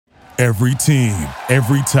Every team,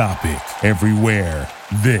 every topic, everywhere.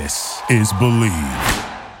 This is Believe.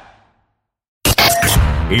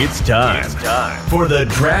 It's time for the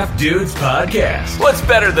Draft Dudes Podcast. What's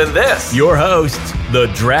better than this? Your hosts, the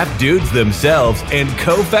Draft Dudes themselves and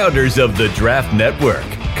co-founders of the Draft Network,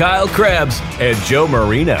 Kyle Krebs and Joe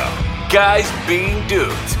Marino. Guys being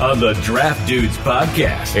dudes on the Draft Dudes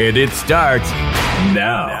Podcast. And it starts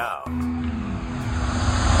now.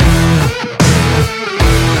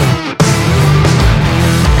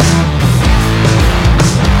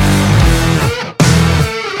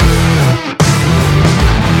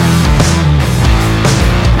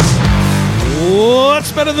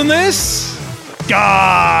 What's better than this?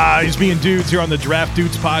 Guys being dudes here on the Draft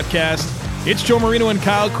Dudes Podcast. It's Joe Marino and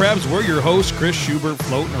Kyle Krebs. We're your hosts, Chris Schubert,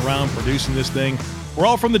 floating around producing this thing. We're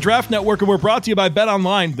all from the Draft Network, and we're brought to you by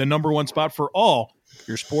BetOnline, the number one spot for all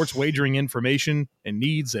your sports wagering information and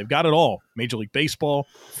needs. They've got it all. Major League Baseball,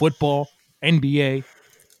 football, NBA,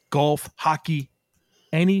 golf, hockey,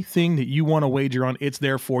 anything that you want to wager on, it's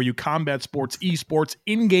there for you. Combat sports, esports,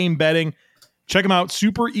 in-game betting. Check them out.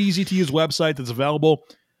 Super easy to use website that's available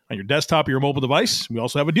on your desktop or your mobile device. We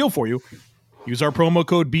also have a deal for you. Use our promo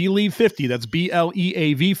code BLEAV50. That's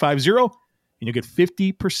BLEAV50. And you'll get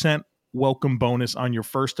 50% welcome bonus on your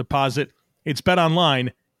first deposit. It's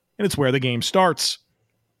BetOnline, and it's where the game starts.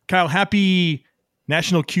 Kyle, happy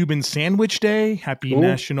National Cuban Sandwich Day. Happy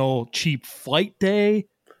National Cheap Flight Day.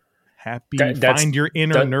 Happy Find Your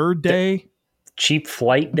Inner Nerd Day. Cheap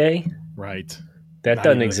Flight Day? Right. That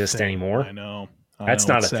doesn't exist anymore. I know. That's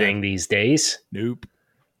not a thing these days. Nope.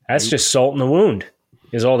 That's just salt in the wound,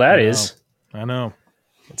 is all that is. I know.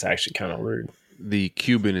 It's actually kind of rude. The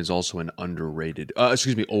Cuban is also an overrated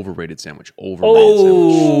sandwich.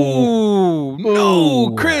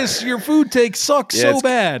 No, Chris, your food take sucks so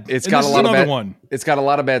bad. It's got a lot of bad. It's got a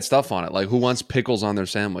lot of bad stuff on it. Like, who wants pickles on their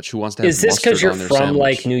sandwich? Who wants to have Is this because you're from sandwich?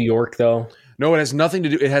 like New York, though? No, it has nothing to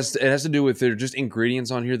do. It has to do with there are just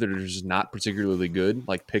ingredients on here that are just not particularly good,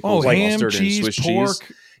 like pickles, like ham, mustard, cheese, and Swiss pork.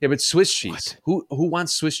 cheese. Yeah, but Swiss cheese. Who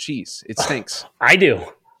wants Swiss cheese? It stinks. I do.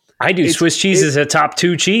 Swiss cheese is a top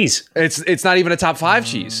 2 cheese. It's not even a top 5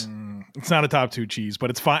 cheese. It's not a top 2 cheese,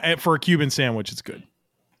 but it's fine for a Cuban sandwich. It's good.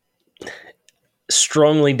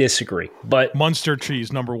 Strongly disagree, but Munster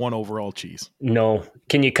cheese, number 1 overall cheese. No.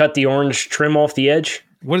 Can you cut the orange trim off the edge?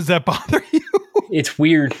 What does that bother you? It's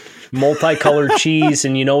weird. Multicolored cheese,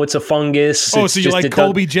 and it's a fungus. Oh, it's so you like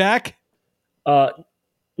Colby Jack?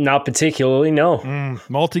 Not particularly, no.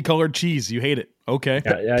 Multicolored cheese. You hate it. Okay.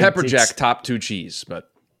 Pepper Jack, top 2 cheese, but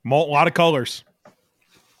a lot of colors.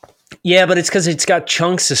 Yeah, but it's because it's got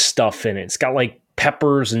chunks of stuff in it. It's got like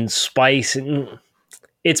peppers and spice, and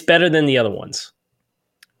it's better than the other ones.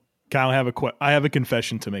 Kyle, I have a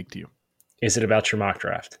confession to make to you. Is it about your mock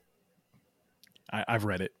draft? I've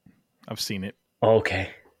read it. I've seen it. Okay.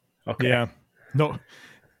 Yeah. No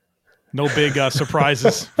big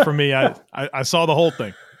surprises for me. I saw the whole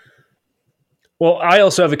thing. Well, I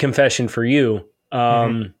also have a confession for you.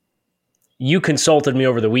 You consulted me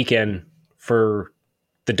over the weekend for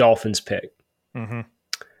the Dolphins pick. I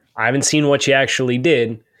haven't seen what you actually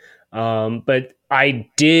did, but I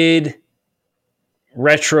did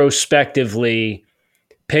retrospectively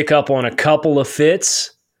pick up on a couple of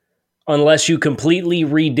fits, unless you completely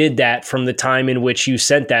redid that from the time in which you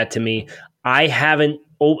sent that to me. I haven't,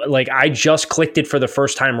 I just clicked it for the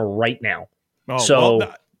first time right now. Oh,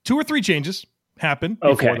 well, 2 or 3 changes happened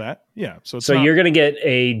before that. Yeah. So you're going to get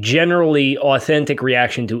a generally authentic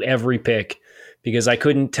reaction to every pick, because I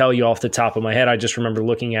couldn't tell you off the top of my head. I just remember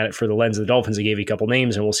looking at it for the lens of the Dolphins. I gave you a couple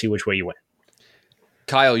names, and we'll see which way you went.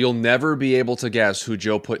 Kyle, you'll never be able to guess who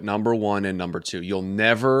Joe put number 1 and number 2. You'll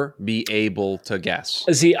never be able to guess.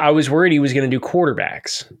 See, I was worried he was going to do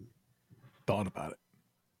quarterbacks. Thought about it.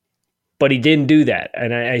 But he didn't do that.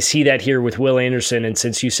 And I see that here with Will Anderson. And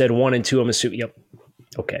since you said 1 and 2, I'm assuming, yep.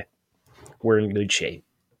 Okay. We're in good shape.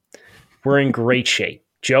 We're in great shape.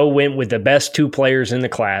 Joe went with the best 2 players in the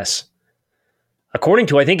class. According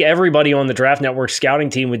to, I think, everybody on the Draft Network scouting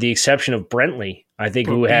team, with the exception of Brentley, I think,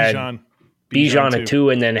 who had Bijan at 2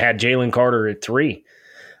 and then had Jalen Carter at 3.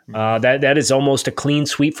 That is almost a clean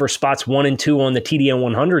sweep for spots 1 and 2 on the TDN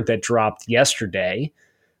 100 that dropped yesterday.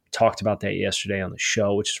 Talked about that yesterday on the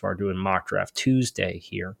show, which is why we're doing Mock Draft Tuesday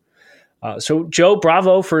here. So, Joe,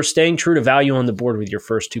 bravo for staying true to value on the board with your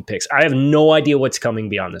first 2 picks. I have no idea what's coming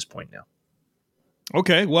beyond this point now.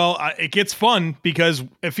 Okay, well, it gets fun because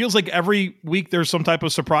it feels like every week there's some type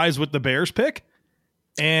of surprise with the Bears pick.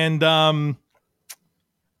 And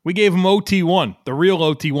we gave him OT1, the real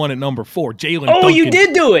OT1 at number 4, Jalen Duncan. Oh, you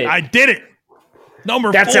did do it. I did it.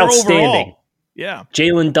 Number That's 4 outstanding. overall. Yeah.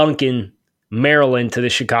 Jalen Duncan Maryland to the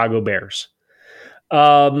Chicago Bears.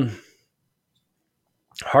 Hard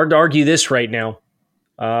to argue this right now.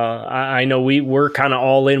 I know we're kind of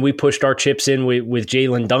all in. We pushed our chips in with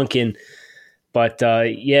Jalen Duncan. But,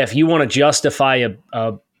 if you want to justify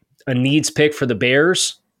a needs pick for the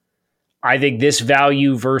Bears, I think this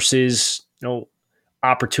value versus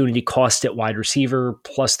opportunity cost at wide receiver,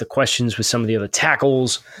 plus the questions with some of the other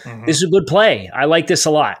tackles, this is a good play. I like this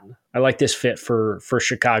a lot. I like this fit for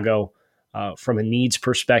Chicago from a needs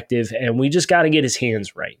perspective, and we just got to get his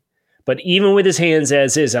hands right. But even with his hands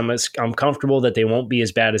as is, I'm comfortable that they won't be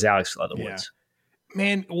as bad as Alex Leatherwood's. Yeah.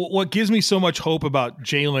 Man, what gives me so much hope about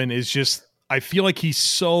Jalen is just I feel like he's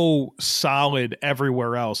so solid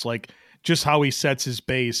everywhere else. Like just how he sets his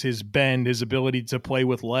base, his bend, his ability to play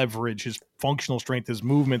with leverage, his functional strength, his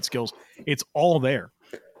movement skills. It's all there.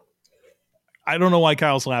 I don't know why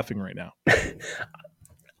Kyle's laughing right now.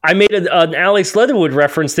 I made an Alex Leatherwood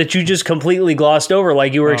reference that you just completely glossed over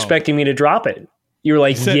like you were expecting me to drop it. You were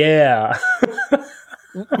like, yeah.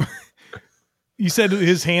 You said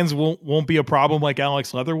his hands won't be a problem like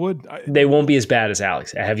Alex Leatherwood? They won't be as bad as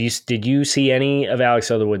Alex. Did you see any of Alex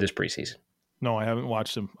Leatherwood this preseason? No, I haven't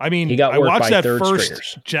watched him. I mean, I watched that first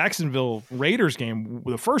stringers. Jacksonville Raiders game,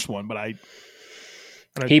 the first one, but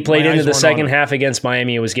he played into the second half against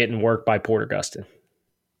Miami and was getting worked by Porter Gustin.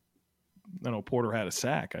 I know Porter had a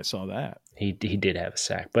sack. I saw that. He did have a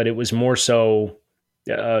sack, but it was more so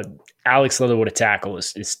Alex Leatherwood a tackle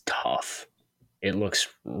is tough. It looks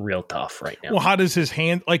real tough right now. Well, how does his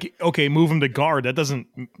hand move him to guard? That doesn't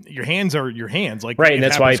your hands are your hands. Like right, and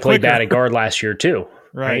that's why he played bad at guard last year too.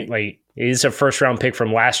 Right. Like he's a first round pick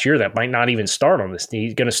from last year that might not even start on this.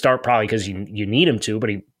 He's going to start probably because you need him to, but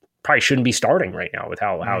he probably shouldn't be starting right now with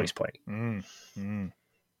how he's playing.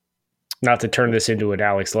 Not to turn this into an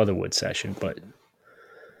Alex Leatherwood session, but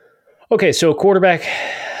okay. So quarterback.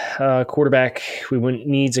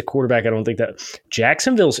 Needs a quarterback. I don't think that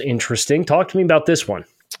Jacksonville's interesting. Talk to me about this one.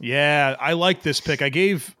 Yeah, I like this pick. I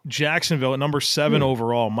gave Jacksonville at number 7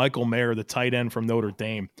 overall, Michael Mayer, the tight end from Notre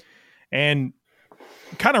Dame. And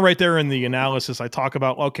kind of right there in the analysis, I talk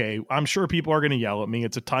about, okay, I'm sure people are going to yell at me.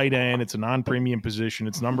 It's a tight end. It's a non-premium position.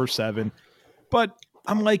 It's number 7. But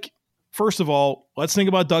I'm like, first of all, let's think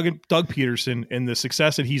about Doug Peterson and the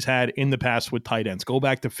success that he's had in the past with tight ends. Go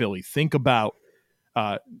back to Philly. Think about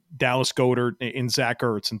Dallas Goedert and Zach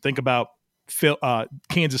Ertz, and think about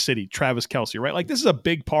Kansas City, Travis Kelce, right? Like this is a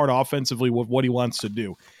big part offensively with what he wants to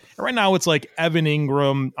do. And right now it's like Evan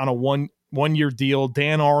Ingram on a one-year deal.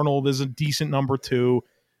 Dan Arnold is a decent number 2.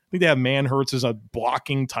 I think they have Manhurts as a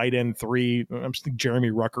blocking tight end 3. I'm just thinking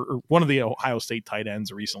Jeremy Rucker, or one of the Ohio State tight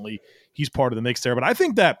ends recently. He's part of the mix there. But I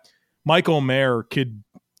think that Michael Mayer could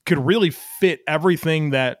really fit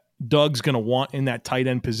everything that Doug's going to want in that tight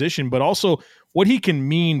end position, but also what he can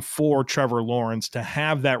mean for Trevor Lawrence to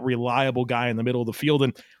have that reliable guy in the middle of the field.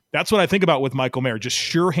 And that's what I think about with Michael Mayer. Just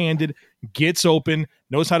sure-handed, gets open,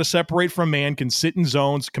 knows how to separate from man, can sit in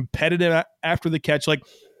zones, competitive after the catch. Like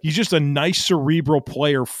he's just a nice cerebral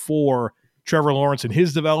player for Trevor Lawrence and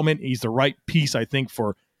his development. He's the right piece, I think,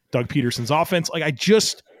 for Doug Peterson's offense. Like I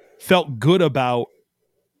just felt good about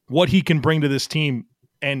what he can bring to this team.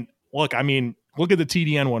 And look, I mean, look at the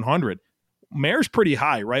TDN 100. Mayer's pretty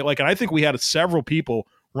high, right? Like, and I think we had several people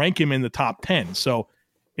rank him in the top 10. So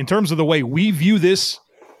in terms of the way we view this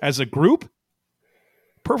as a group,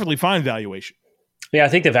 perfectly fine valuation. Yeah, I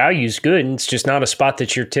think the value is good. It's just not a spot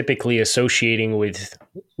that you're typically associating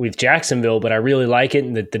with Jacksonville, but I really like it.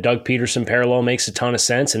 And the Doug Peterson parallel makes a ton of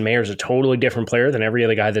sense. And Mayer's a totally different player than every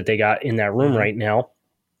other guy that they got in that room right now.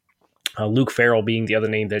 Luke Farrell being the other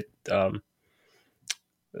name that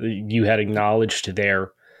you had acknowledged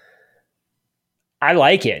there. I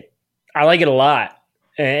like it. I like it a lot.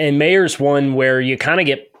 And Mayer's one where you kind of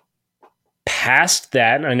get past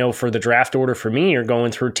that. I know for the draft order for me, you're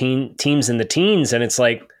going through teams in the teens, and it's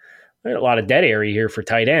like there's a lot of dead area here for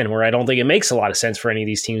tight end where I don't think it makes a lot of sense for any of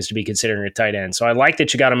these teams to be considering a tight end. So I like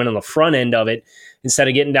that you got him in on the front end of it instead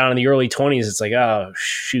of getting down in the early 20s. It's like, oh,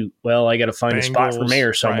 shoot. Well, I got to find a spot for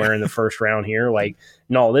Mayer somewhere in the first round here. Like,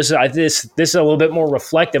 no, this is a little bit more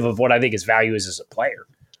reflective of what I think his value is as a player.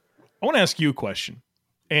 I want to ask you a question.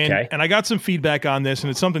 And I got some feedback on this, and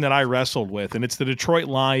it's something that I wrestled with, and it's the Detroit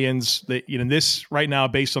Lions. That this right now,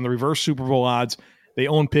 based on the reverse Super Bowl odds, they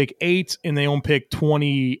own pick 8 and they own pick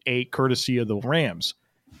 28, courtesy of the Rams.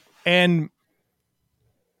 And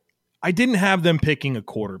I didn't have them picking a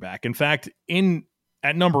quarterback. In fact,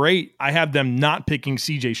 at number 8, I have them not picking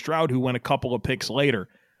C.J. Stroud, who went a couple of picks later.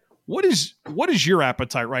 What is your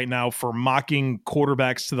appetite right now for mocking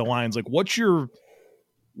quarterbacks to the Lions? Like, what's your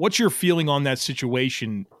feeling on that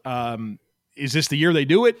situation? Is this the year they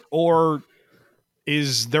do it, or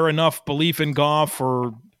is there enough belief in Goff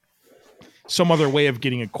or some other way of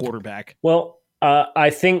getting a quarterback? Well, I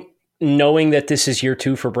think knowing that this is year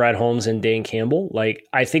 2 for Brad Holmes and Dan Campbell, like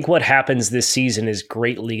I think what happens this season is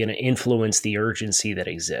greatly going to influence the urgency that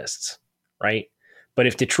exists, right? But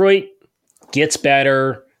if Detroit gets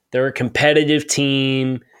better, they're a competitive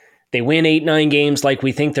team, they win 8-9 games like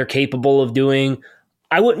we think they're capable of doing,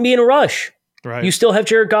 I wouldn't be in a rush. Right. You still have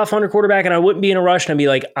Jared Goff under quarterback, and I wouldn't be in a rush. And I'd be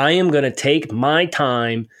like, I am going to take my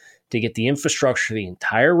time to get the infrastructure, the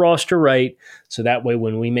entire roster right, so that way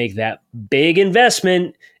when we make that big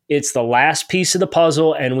investment, it's the last piece of the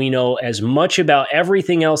puzzle, and we know as much about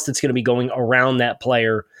everything else that's going to be going around that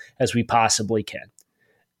player as we possibly can.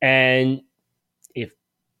 And if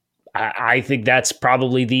I think that's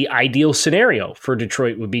probably the ideal scenario for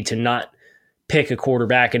Detroit would be to not pick a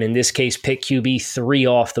quarterback, and in this case, pick QB3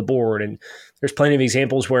 off the board. And there's plenty of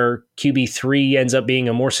examples where QB3 ends up being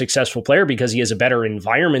a more successful player because he has a better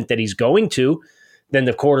environment that he's going to than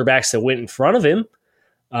the quarterbacks that went in front of him.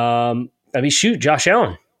 Josh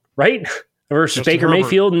Allen, right? Versus Justin Baker Herbert.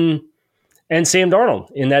 Mayfield and Sam Darnold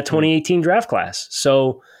in that 2018 draft class.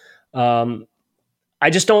 So I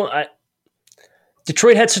just don't...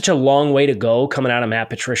 Detroit had such a long way to go coming out of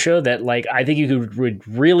Matt Patricia that like I think you would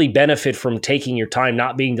really benefit from taking your time,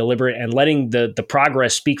 not being deliberate, and letting the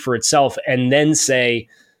progress speak for itself, and then say,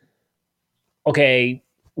 okay,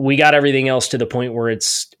 we got everything else to the point where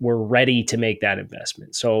we're ready to make that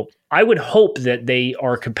investment. So I would hope that they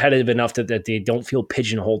are competitive enough that they don't feel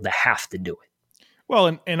pigeonholed to have to do it.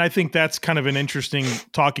 Well, and I think that's kind of an interesting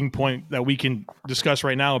talking point that we can discuss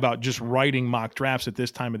right now about just writing mock drafts at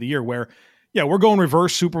this time of the year where, yeah, we're going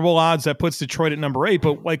reverse Super Bowl odds. That puts Detroit at number 8,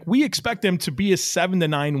 but like we expect them to be a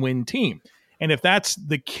 7-9 win team. And if that's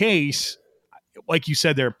the case, like you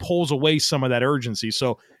said, there it pulls away some of that urgency.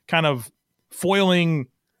 So kind of foiling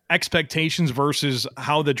expectations versus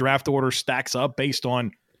how the draft order stacks up based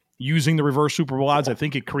on using the reverse Super Bowl odds, I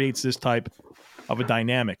think it creates this type of a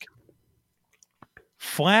dynamic.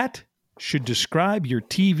 Flat should describe your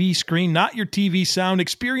TV screen, not your TV sound.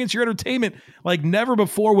 Experience your entertainment like never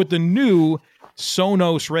before with the new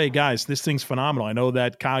Sonos Ray. Guys, this thing's phenomenal. I know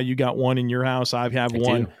that, Kyle, you got one in your house. I have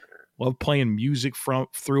one. Love playing music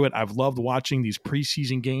through it. I've loved watching these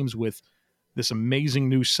preseason games with this amazing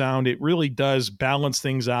new sound. It really does balance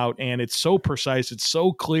things out, and it's so precise. It's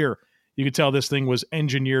so clear. You can tell this thing was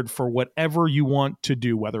engineered for whatever you want to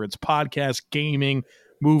do, whether it's podcast, gaming,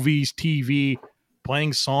 movies, TV,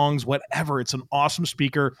 playing songs, whatever. It's an awesome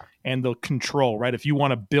speaker, and the control, right? If you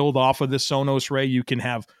want to build off of this Sonos Ray, you can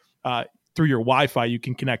have, through your Wi-Fi, you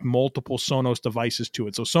can connect multiple Sonos devices to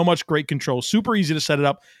it. So much great control. Super easy to set it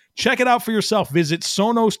up. Check it out for yourself. Visit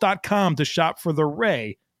Sonos.com to shop for the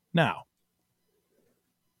Ray now.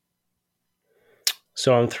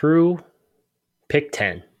 So I'm through pick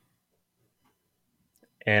 10.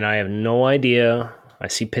 And I have no idea. I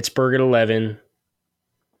see Pittsburgh at 11.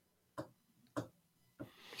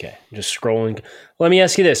 Okay, just scrolling. Let me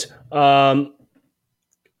ask you this.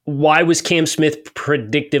 Why was Cam Smith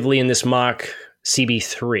predictively in this mock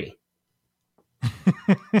CB3?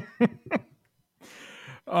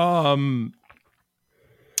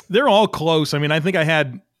 They're all close. I mean, I think I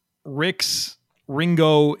had Ricks,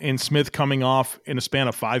 Ringo, and Smith coming off in a span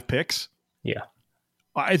of 5 picks. Yeah.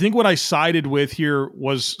 I think what I sided with here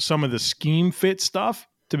was some of the scheme fit stuff,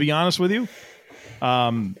 to be honest with you.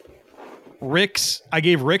 Ricks, I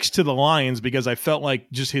gave Ricks to the Lions because I felt like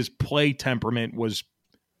just his play temperament was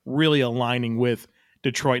really aligning with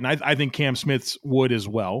Detroit. And I think Cam Smith's would as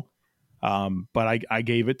well. But I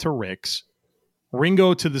gave it to Ricks.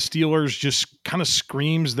 Ringo to the Steelers just kind of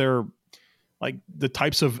screams they're like the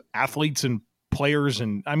types of athletes and players.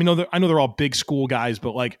 And I mean, I know they're all big school guys,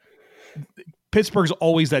 but like Pittsburgh's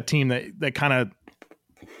always that team that kind of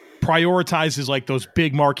prioritizes like those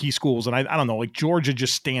big marquee schools. And I don't know, like Georgia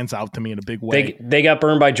just stands out to me in a big way. They got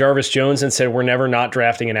burned by Jarvis Jones and said, we're never not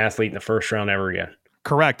drafting an athlete in the first round ever again.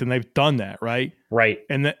 Correct. And they've done that, right? Right.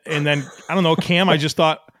 And then I don't know, Cam, I just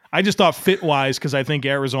thought fit wise, because I think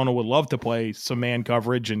Arizona would love to play some man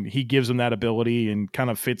coverage, and he gives them that ability and kind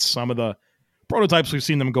of fits some of the prototypes we've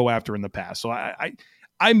seen them go after in the past. So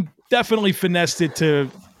I'm definitely finessed it to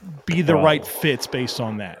be the right fits based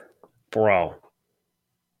on that. Bro.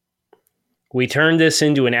 We turned this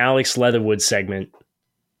into an Alex Leatherwood segment,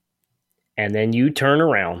 and then you turn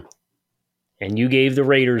around and you gave the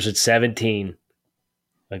Raiders at 17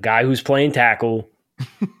 a guy who's playing tackle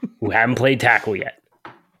who haven't played tackle yet.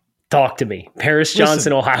 Talk to me. Paris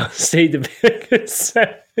Johnson, Ohio State, the pick at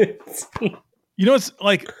 17. You know, it's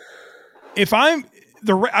like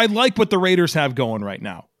I like what the Raiders have going right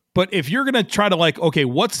now. But if you're going to try to okay,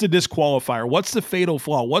 what's the disqualifier? What's the fatal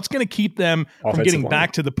flaw? What's going to keep them from getting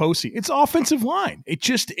back to the postseason? It's offensive line. It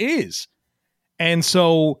just is. And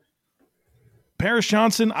so Paris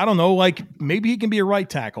Johnson, I don't know, maybe he can be a right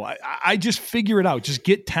tackle. I just figure it out. Just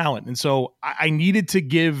get talent. And so I needed to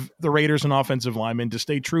give the Raiders an offensive lineman to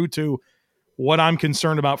stay true to what I'm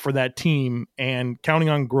concerned about for that team, and counting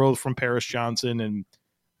on growth from Paris Johnson and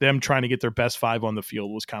them trying to get their best 5 on the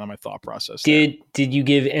field was kind of my thought process. Did you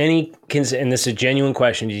give any, and this is a genuine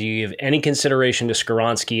question, did you give any consideration to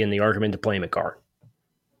Skoronski and the argument to play him at guard?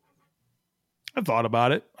 I thought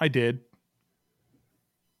about it. I did.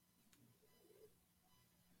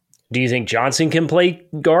 Do you think Johnson can play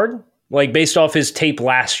guard? Based off his tape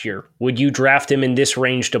last year, would you draft him in this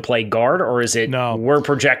range to play guard, or is it we're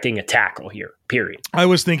projecting a tackle here, period? I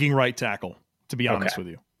was thinking right tackle, to be honest with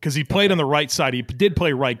you. Because he played on the right side. He did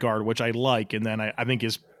play right guard, which I like, and then I think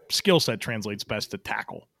his skill set translates best to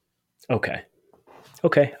tackle. Okay.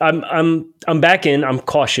 I'm back in. I'm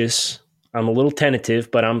cautious. I'm a little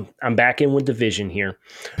tentative, but I'm back in with the vision here.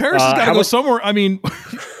 Paris has got to go somewhere. I mean,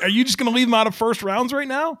 are you just going to leave him out of first rounds right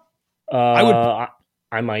now? I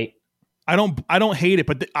might. I don't hate it,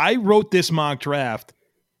 but I wrote this mock draft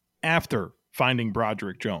after finding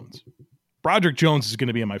Broderick Jones. Broderick Jones is going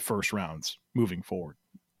to be in my first rounds moving forward.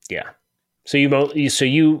 Yeah. So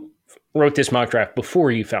you wrote this mock draft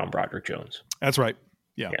before you found Broderick Jones. That's right.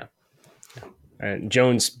 Yeah. And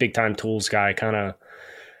Jones, big time tools guy, kind of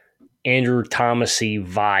Andrew Thomas-y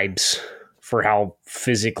vibes for how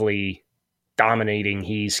physically dominating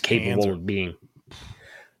he's capable of being.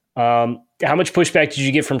 How much pushback did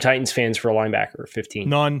you get from Titans fans for a linebacker? 15.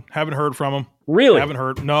 None. Haven't heard from him. Really? Haven't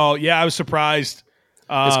heard. No. Yeah, I was surprised.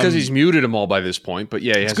 It's because he's muted them all by this point. But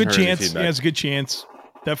yeah, he hasn't heard any feedback. Yeah, it's a good chance.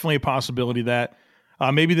 Definitely a possibility that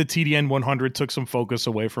maybe the TDN 100 took some focus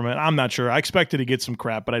away from it. I'm not sure. I expected to get some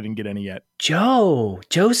crap, but I didn't get any yet.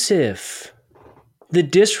 Joseph, the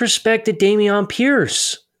disrespect to Dameon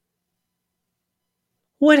Pierce.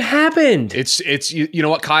 What happened? It's you know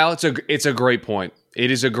what, Kyle? It's a great point. It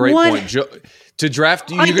is a great point. To draft,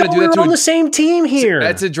 you're going to do that to on the same team here.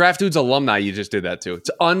 That's a Draft Dudes alumni. You just did that to. It's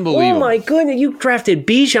unbelievable. Oh my goodness! You drafted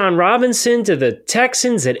Bijan Robinson to the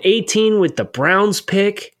Texans at 18 with the Browns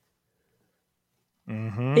pick.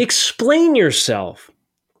 Mm-hmm. Explain yourself.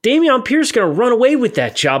 Dameon Pierce going to run away with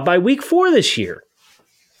that job by week 4 this year.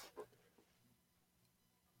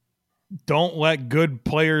 Don't let good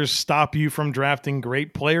players stop you from drafting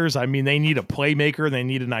great players. I mean, they need a playmaker. They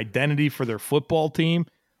need an identity for their football team.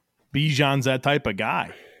 Bijan's that type of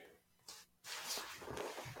guy.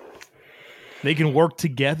 They can work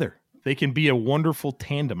together. They can be a wonderful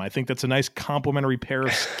tandem. I think that's a nice complementary pair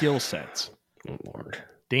of skill sets. Oh, Lord.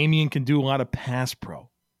 Damian can do a lot of pass pro.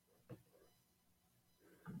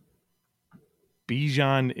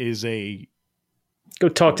 Bijan is a... Go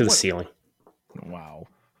talk to the ceiling. Wow.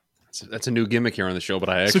 That's a new gimmick here on the show, but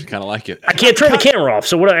I actually kind of like it. I can't turn the camera off,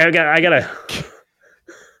 so what? I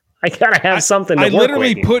gotta have something to I work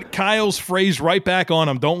literally with. put Kyle's phrase right back on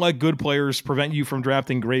him. Don't let good players prevent you from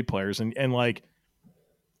drafting great players. And we're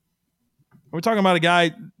talking about a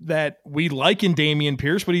guy that we like in Dameon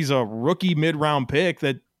Pierce, but he's a rookie mid-round pick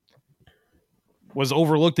that was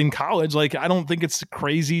overlooked in college. I don't think it's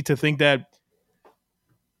crazy to think that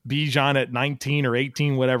Bijan at 19 or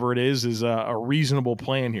 18, whatever it is a reasonable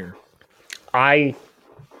plan here. I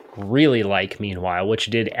really like, meanwhile, what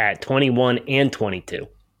you did at 21 and 22.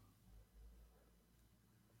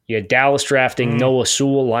 You had Dallas drafting Noah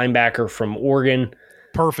Sewell, linebacker from Oregon.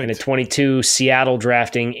 Perfect. And at 22, Seattle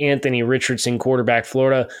drafting Anthony Richardson, quarterback,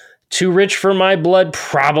 Florida. Too rich for my blood,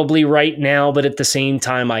 probably right now, but at the same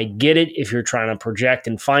time, I get it if you're trying to project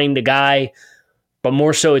and find a guy. But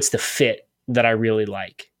more so, it's the fit that I really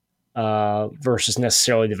like versus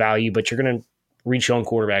necessarily the value. But you're going to reach on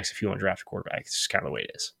quarterbacks if you want to draft a quarterback. It's just kind of the way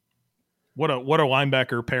it is. What a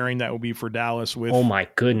linebacker pairing that would be for Dallas with oh my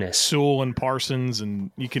goodness Sewell and Parsons, and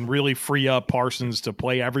you can really free up Parsons to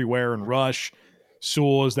play everywhere and rush.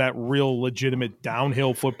 Sewell is that real legitimate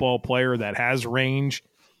downhill football player that has range.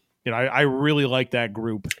 I really like that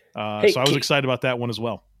group. So I was excited about that one as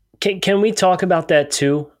well. Can we talk about that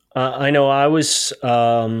too? I know I was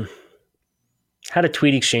had a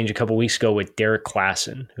tweet exchange a couple weeks ago with Derek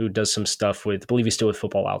Klassen, who does some stuff with, I believe he's still with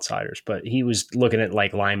Football Outsiders, but he was looking at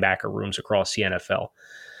linebacker rooms across the NFL.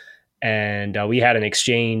 And we had an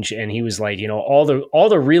exchange, and he was like, all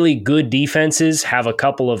the really good defenses have a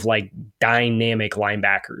couple of dynamic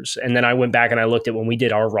linebackers. And then I went back and I looked at when we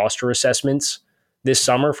did our roster assessments this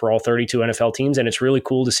summer for all 32 NFL teams, and it's really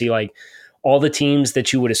cool to see all the teams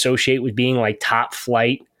that you would associate with being top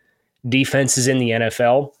flight defenses in the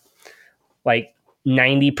NFL.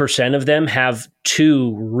 90% of them have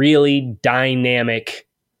two really dynamic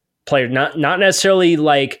players, not necessarily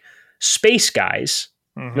like space guys,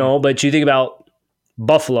 but you think about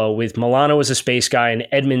Buffalo with Milano as a space guy and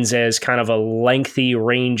Edmonds as kind of a lengthy,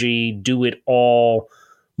 rangy, do-it-all,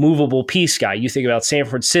 movable piece guy. You think about San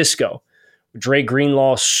Francisco, Dre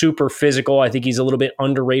Greenlaw, super physical. I think he's a little bit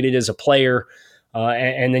underrated as a player.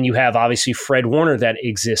 And then you have, obviously, Fred Warner that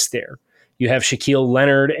exists there. You have Shaquille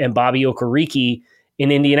Leonard and Bobby Okereke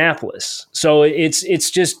in Indianapolis. So it's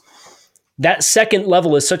just that second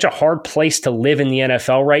level is such a hard place to live in the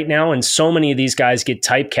NFL right now. And so many of these guys get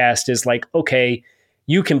typecast as like, okay,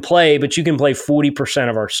 you can play, but you can play 40%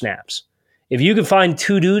 of our snaps. If you can find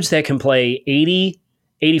two dudes that can play 80,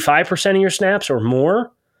 85% of your snaps or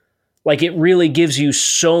more, like it really gives you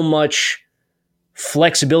so much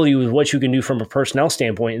flexibility with what you can do from a personnel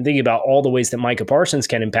standpoint, and thinking about all the ways that Micah Parsons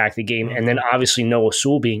can impact the game. And then obviously Noah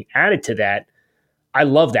Sewell being added to that. I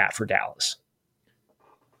love that for Dallas.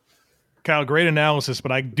 Kyle, great analysis,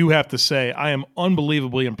 but I do have to say I am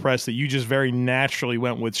unbelievably impressed that you just very naturally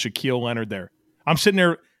went with Shaquille Leonard there. I'm sitting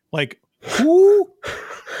there like, who?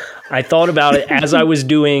 I thought about it as I was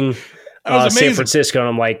doing San Francisco, and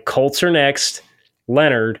I'm like, Colts are next.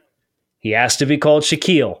 Leonard, he has to be called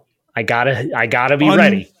Shaquille. I gotta be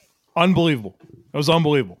ready. Unbelievable. It was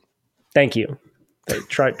unbelievable. Thank you.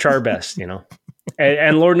 Try our best,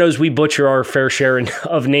 And Lord knows we butcher our fair share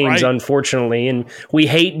of names, right, unfortunately, and we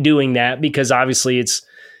hate doing that because obviously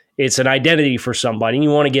it's an identity for somebody, and you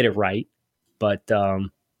want to get it right. But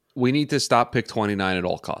we need to stop pick 29 at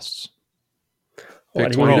all costs.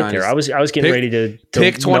 Pick 29 there. I was getting ready to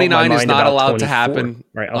pick 29 is not allowed to happen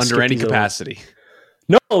under any capacity.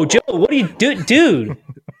 No, Joe, what do you do, dude?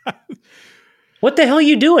 What the hell are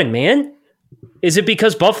you doing, man? Is it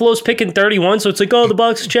because Buffalo's picking 31, so it's like, oh, the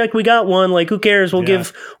Bucs checked, we got one. Like, who cares? We'll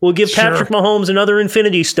give Patrick Mahomes another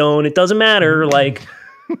Infinity Stone. It doesn't matter. Like,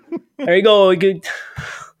 there you go.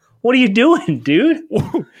 What are you doing, dude? He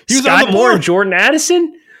was Scott on the Moore, board. Jordan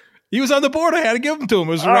Addison? He was on the board. I had to give him to him.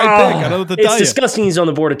 It was the right pick. I don't know what to tell you. It's disgusting he's on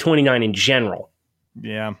the board at 29 in general.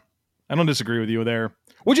 Yeah. I don't disagree with you there.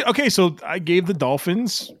 Okay, so I gave the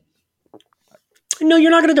Dolphins. No,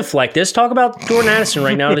 you're not going to deflect this. Talk about Jordan Addison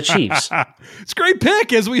right now, the Chiefs. It's a great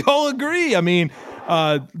pick, as we all agree. I mean,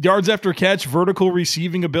 yards after catch, vertical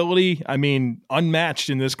receiving ability. I mean,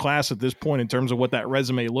 unmatched in this class at this point in terms of what that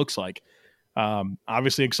resume looks like.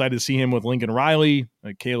 Obviously excited to see him with Lincoln Riley,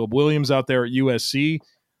 Caleb Williams out there at USC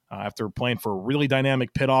after playing for a really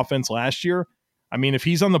dynamic Pitt offense last year. I mean, if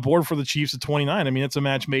he's on the board for the Chiefs at 29, I mean, it's a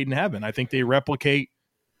match made in heaven. I think they replicate.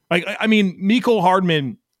 Mecole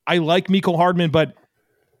Hardman, I like Mecole Hardman, but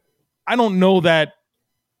I don't know that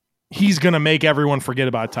he's going to make everyone forget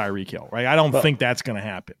about Tyreek Hill, right? I don't think that's going to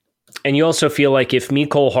happen. And you also feel like if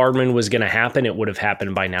Mecole Hardman was going to happen, it would have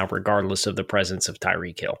happened by now, regardless of the presence of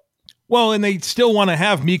Tyreek Hill. Well, and they still want to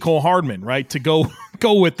have Mecole Hardman, right, to go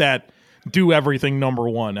with that do everything number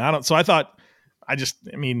one. I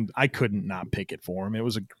couldn't not pick it for him. It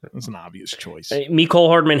was an obvious choice. Mecole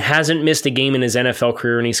Hardman hasn't missed a game in his NFL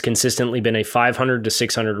career, and he's consistently been a 500 to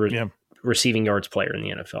 600 receiving yards player in the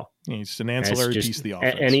NFL. Yeah, he's an ancillary piece of the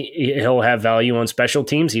offense. And he'll have value on special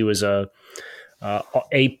teams. He was a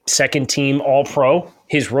second-team All-Pro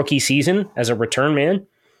his rookie season as a return man.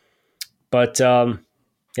 But from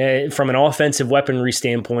an offensive weaponry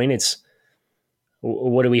standpoint, it's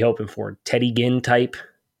what are we hoping for? Teddy Ginn type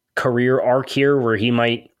career arc here where he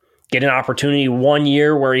might get an opportunity 1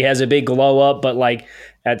 year where he has a big glow up, but like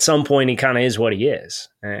at some point he kind of is what he is.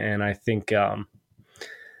 And I think the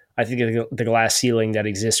glass ceiling that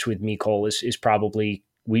exists with Mecole is probably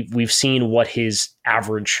we've seen what his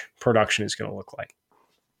average production is going to look like.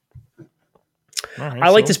 Right, I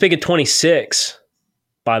like this pick at 26,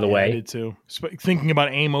 by the way. I did too. Thinking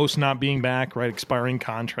about Amos not being back, right? Expiring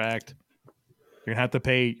contract. You're gonna have to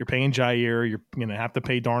pay. You're paying Jair. You're gonna have to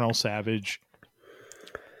pay Darnell Savage.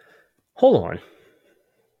 Hold on.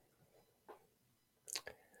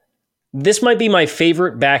 This might be my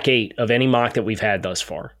favorite back eight of any mock that we've had thus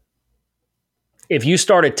far. If you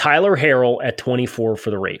started Tyler Harrell at 24 for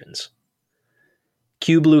the Ravens,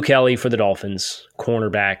 Q Blue Kelly for the Dolphins,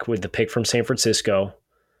 cornerback with the pick from San Francisco,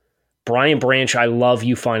 Brian Branch, I love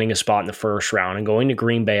you finding a spot in the first round, and going to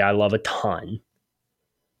Green Bay, I love a ton.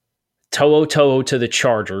 To'o to the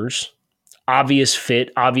Chargers. Obvious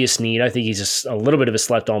fit, obvious need. I think he's a little bit of a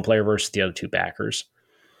slept-on player versus the other two backers.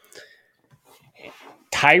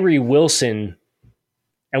 Tyree Wilson,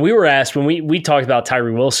 and we were asked when we talked about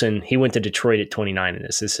Tyree Wilson, he went to Detroit at 29 in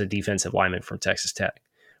this. This is a defensive lineman from Texas Tech.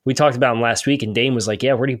 We talked about him last week, and Dame was like,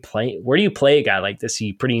 yeah, where do you play a guy like this?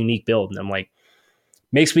 He's a pretty unique build. And I'm like,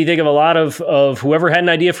 Makes me think of a lot of whoever had an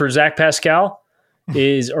idea for Zach Pascal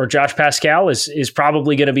or Josh Pascal is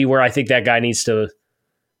probably going to be where I think that guy needs to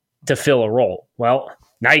fill a role. Well,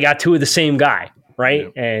 now you got two of the same guy,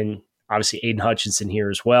 right? Yeah. And obviously Aiden Hutchinson here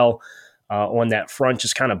as well on that front,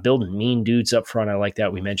 just kind of building mean dudes up front. I like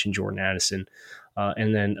that. We mentioned Jordan Addison.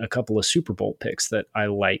 And then a couple of Super Bowl picks that I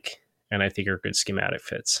like and I think are good schematic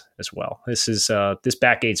fits as well. This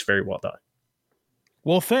back eight's very well done.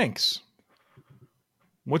 Well, thanks.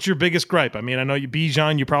 What's your biggest gripe? I mean, I know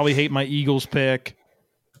Bijan, you probably hate my Eagles pick.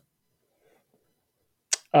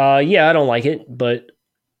 Yeah, I don't like it, but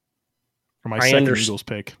for my second Eagles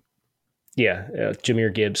pick. Yeah,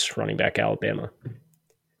 Jahmyr Gibbs, running back, Alabama.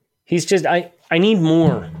 He's just, I need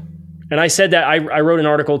more. And I said that, I wrote an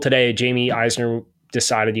article today, Jamie Eisner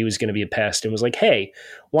decided he was going to be a pest and was like, hey,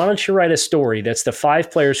 why don't you write a story that's the 5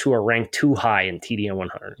 players who are ranked too high in TDN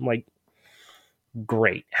 100? I'm like,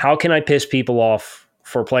 great. How can I piss people off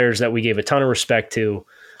for players that we gave a ton of respect to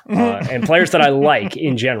and players that I like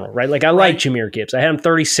in general, right? Like I like Jahmyr Gibbs. I had him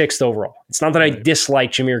 36th overall. It's not that I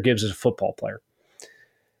dislike Jahmyr Gibbs as a football player,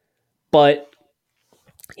 but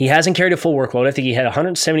he hasn't carried a full workload. I think he had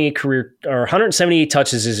 178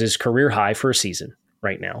 touches is his career high for a season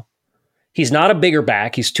right now. He's not a bigger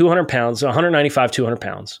back. He's 200 pounds, 195, 200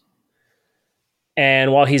 pounds.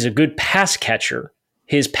 And while he's a good pass catcher,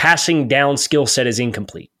 his passing down skill set is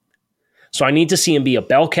incomplete. So I need to see him be a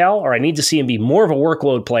bell cow, or I need to see him be more of a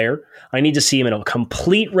workload player. I need to see him in a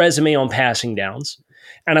complete resume on passing downs.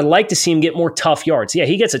 And I'd like to see him get more tough yards. Yeah,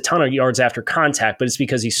 he gets a ton of yards after contact, but it's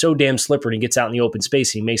because he's so damn slippery and he gets out in the open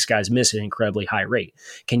space and he makes guys miss at an incredibly high rate.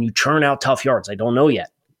 Can you churn out tough yards? I don't know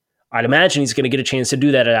yet. I'd imagine he's going to get a chance to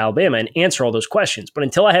do that at Alabama and answer all those questions. But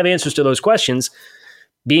until I have answers to those questions,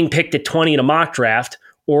 being picked at 20 in a mock draft,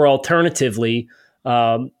 or alternatively,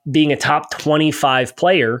 being a top 25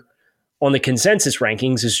 player on the consensus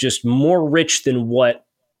rankings is just more rich than what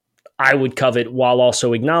I would covet, while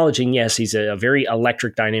also acknowledging, yes, he's a very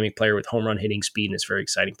electric, dynamic player with home run hitting speed and is a very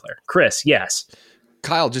exciting player. Chris, yes.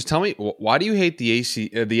 Kyle, just tell me, why do you hate the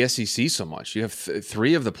SEC so much? You have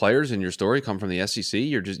 3 of the players in your story come from the SEC.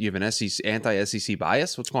 You have an anti-SEC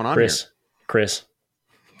bias. What's going on here? Chris,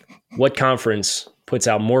 what conference puts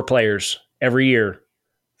out more players every year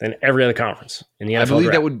than every other conference in the NFL? I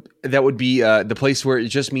believe that would be the place where it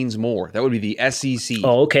just means more. That would be the SEC.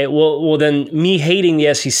 Oh, okay. Well, then me hating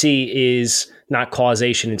the SEC is not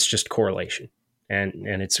causation; it's just correlation,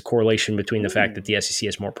 and it's a correlation between the fact that the SEC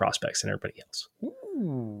has more prospects than everybody else.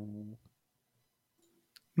 Ooh.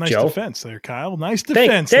 Nice Joe? Defense there, Kyle. Nice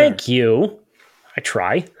defense. Thank you. I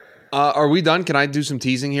try. Are we done? Can I do some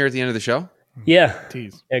teasing here at the end of the show? Yeah.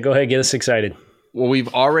 Tease. Yeah, go ahead. Get us excited. Well,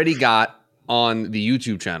 we've already got on the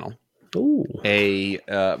YouTube channel a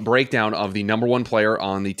breakdown of the number 1 player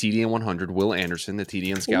on the TDN 100, Will Anderson. The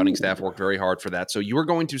TDN scouting staff worked very hard for that. So you are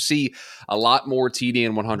going to see a lot more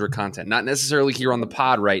TDN 100 content. Not necessarily here on the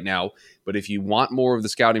pod right now, but if you want more of the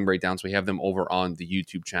scouting breakdowns, we have them over on the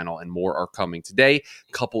YouTube channel, and more are coming today.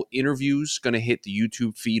 Couple interviews going to hit the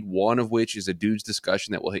YouTube feed, one of which is a dude's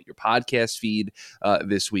discussion that will hit your podcast feed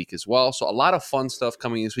this week as well. So a lot of fun stuff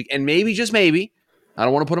coming this week. And maybe, just maybe, I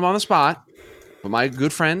don't want to put him on the spot, but my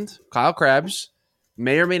good friend, Kyle Krabs,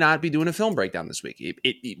 may or may not be doing a film breakdown this week.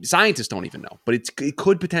 Scientists don't even know, but it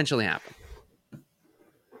could potentially happen.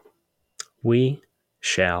 We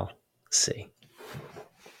shall see.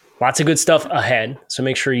 Lots of good stuff ahead, so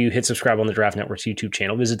make sure you hit subscribe on the Draft Network's YouTube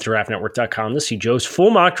channel. Visit thedraftnetwork.com to see Joe's full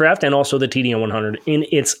mock draft and also the TDN 100 in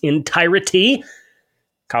its entirety.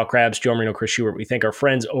 Kyle Krabs, Joe Marino, Chris Schubert. We thank our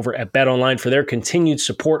friends over at BetOnline for their continued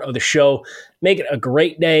support of the show. Make it a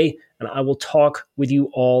great day, and I will talk with you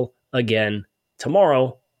all again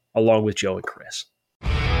tomorrow, along with Joe and Chris.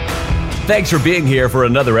 Thanks for being here for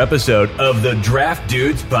another episode of the Draft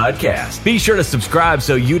Dudes Podcast. Be sure to subscribe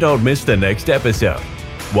so you don't miss the next episode.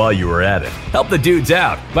 While you are at it, help the dudes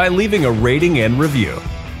out by leaving a rating and review.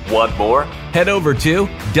 Want more? Head over to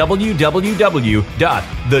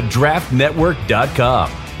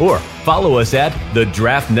www.thedraftnetwork.com or follow us at The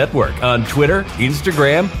Draft Network on Twitter,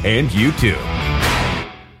 Instagram, and YouTube.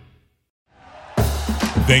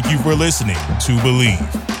 Thank you for listening to Believe.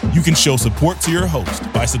 You can show support to your host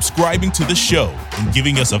by subscribing to the show and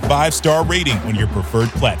giving us a 5-star rating on your preferred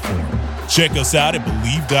platform. Check us out at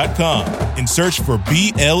Believe.com and search for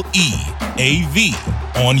BLEAV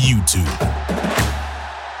on YouTube.